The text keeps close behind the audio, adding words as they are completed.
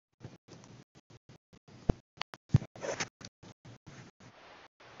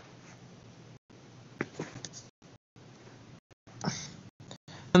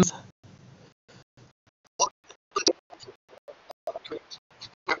Oh,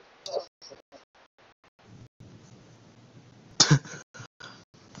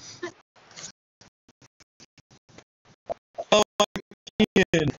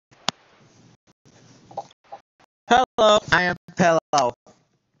 Ian. Hello, I am Pillow.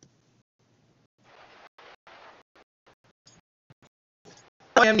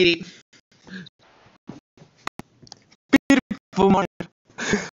 I am Needy. Beautiful morning.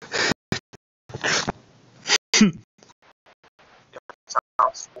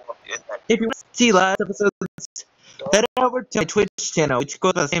 If you want to see last episodes, head over to my Twitch channel, which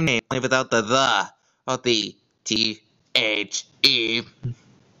goes by the same name, only without the or the THE.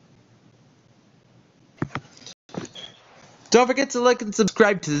 Don't forget to like and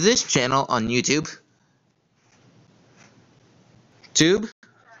subscribe to this channel on YouTube. Tube,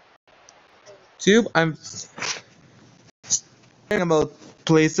 I'm saying about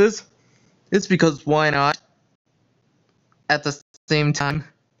places. It's because why not? At the same time.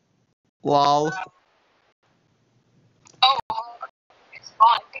 Lol. Oh, it's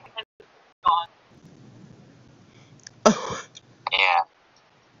gone. It's gone. Oh, Yeah.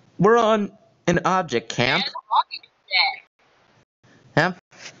 we're on an object camp. And hockey today. Yeah,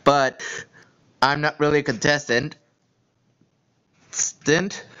 but I'm not really a contestant.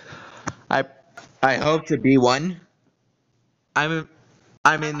 I hope to be one. I'm in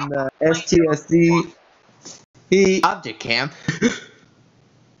the STSC object camp.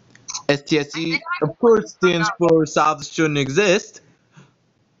 STSC, of course, stands for Sobs Shouldn't Exist,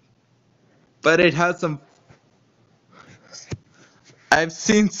 but it has some. I've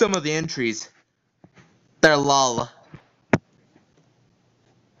seen some of the entries. They're lol.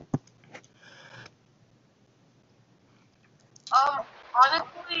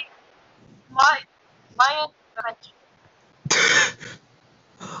 Honestly, my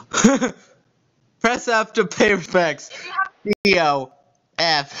Press F to pay respects. D-O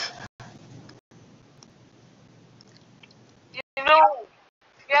F. you know,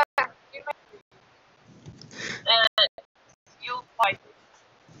 yeah, you'll fight.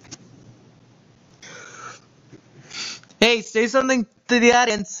 Hey, say something to the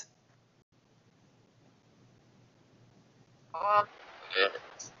audience.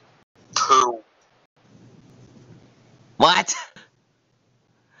 Poo. What?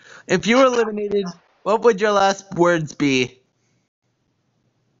 If you were eliminated, what would your last words be?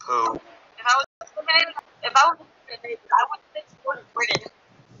 Poo. If I was eliminated, I would say sport Britain.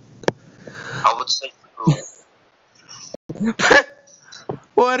 I would say poo.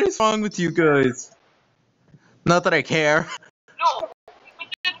 What is wrong with you guys? Not that I care. No, we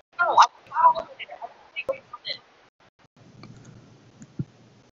didn't know. I was eliminated. I would say Britain.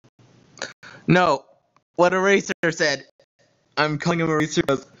 No, what Eraser said. I'm calling him Eraser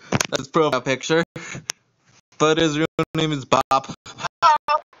as his profile picture, but his real name is Bob.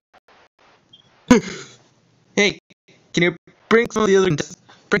 Hey, can you bring some of the other contestants?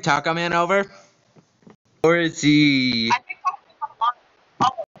 Bring Taco Man over? Or is he... I think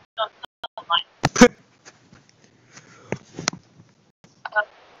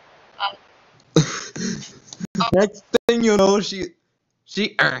Next thing you know,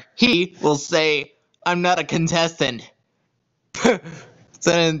 he will say, I'm not a contestant.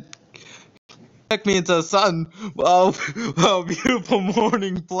 So then, check me into the sun. Wow, beautiful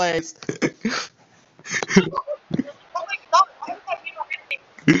morning place.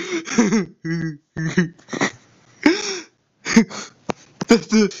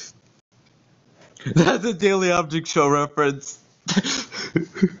 That's a Daily Object Show reference.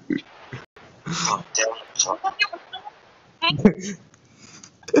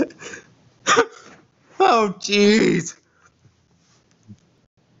 Oh, jeez.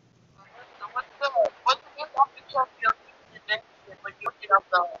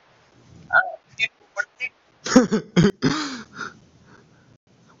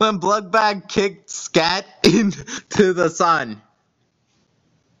 When Bloodbag kicked Scat into the sun.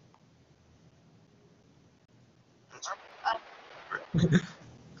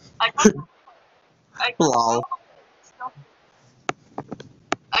 Lol.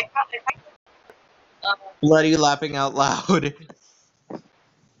 Bloody laughing out loud.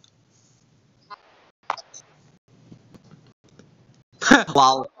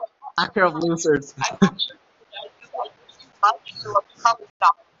 Lol. Actor of losers.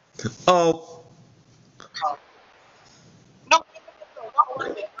 Oh.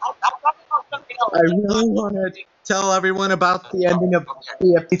 I really want to tell everyone about the ending of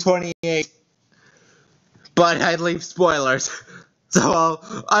PFT 28, but I'd leave spoilers, so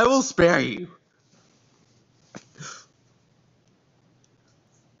I will spare you.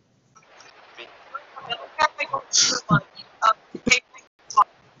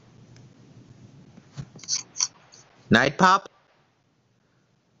 Night Pop?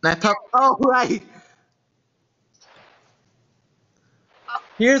 Night Pop? Oh, right!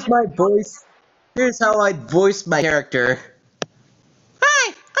 Here's my voice. Here's how I voice my character.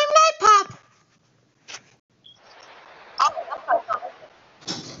 Hi, I'm Night Pop!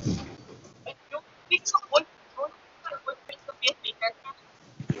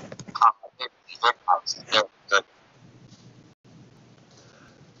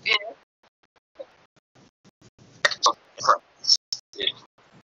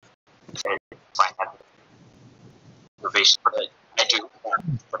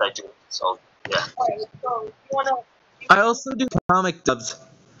 So yeah. I also do comic dubs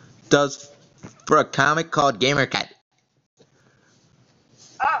for a comic called Gamer Cat,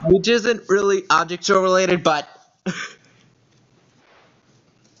 which isn't really object show related, but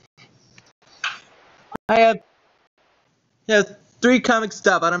I have 3 comics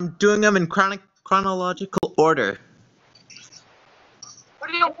dub, and I'm doing them in chronological order. What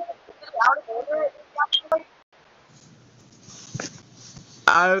do you out of order? Actually,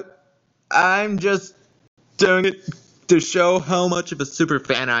 I I'm just doing it to show how much of a super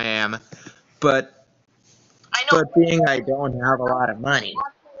fan I am, but I know. being I don't have a lot of money,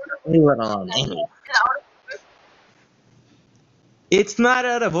 let alone any. It's not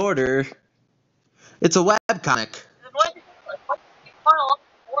out of order. It's a web comic.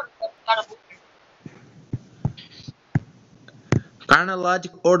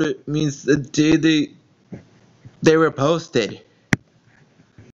 Chronological order means the day they were posted.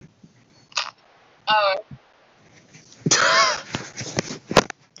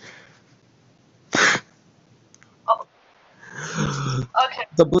 Okay.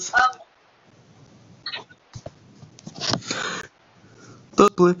 The blue. The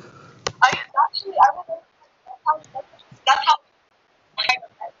blue. I actually I was that's how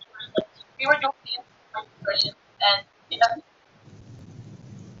we were doing the question and then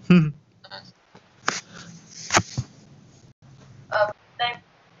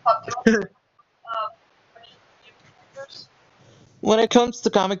When it comes to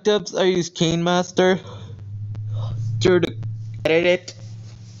comic dubs, I use Cane Master to edit it.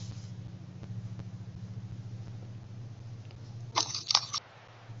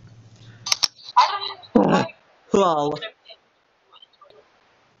 I don't know. Well,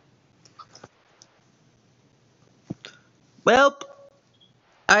 well,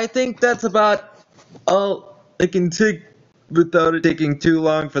 I think that's about all I can take without it taking too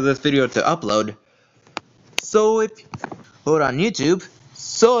long for this video to upload. So if hold on YouTube.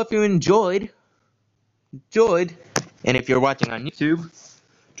 So if you enjoyed, and if you're watching on YouTube,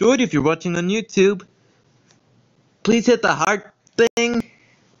 if you're watching on YouTube, please hit the heart thing,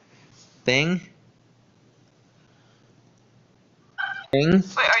 Wait,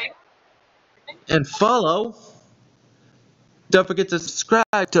 are you? and follow. Don't forget to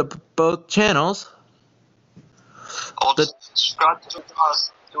subscribe to both channels. Subscribe to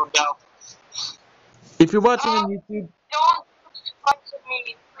us. If you're watching on YouTube, Don't subscribe to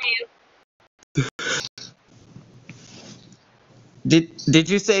me, please. did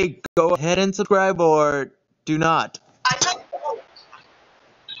you say go ahead and subscribe or do not? I said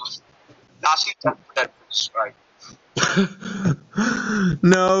last week that subscribe.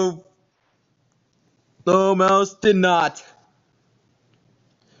 No, Mouse did not.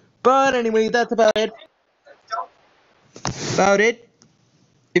 But anyway, that's about it.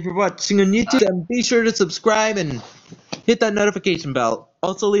 If you're watching on YouTube, then be sure to subscribe and hit that notification bell.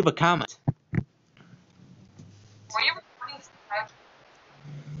 Also leave a comment. Were you recording this time?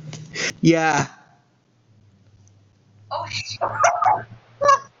 Yeah. Oh,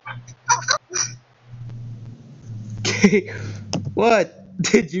 Okay. What?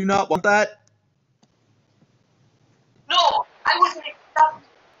 Did you not want that? no, I wasn't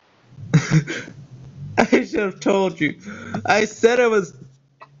expecting. I should have told you. I said I was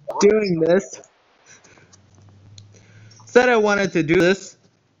doing this. Said I wanted to do this.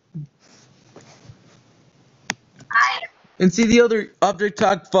 And see the other Object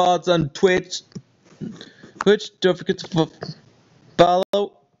Talk VODs on Twitch. Don't forget to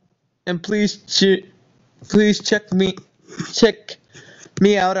follow. And please check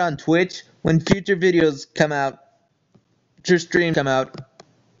me out on Twitch when future videos come out. Future streams come out.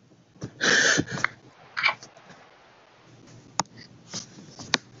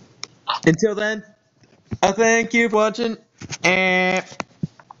 Until then, I thank you for watching and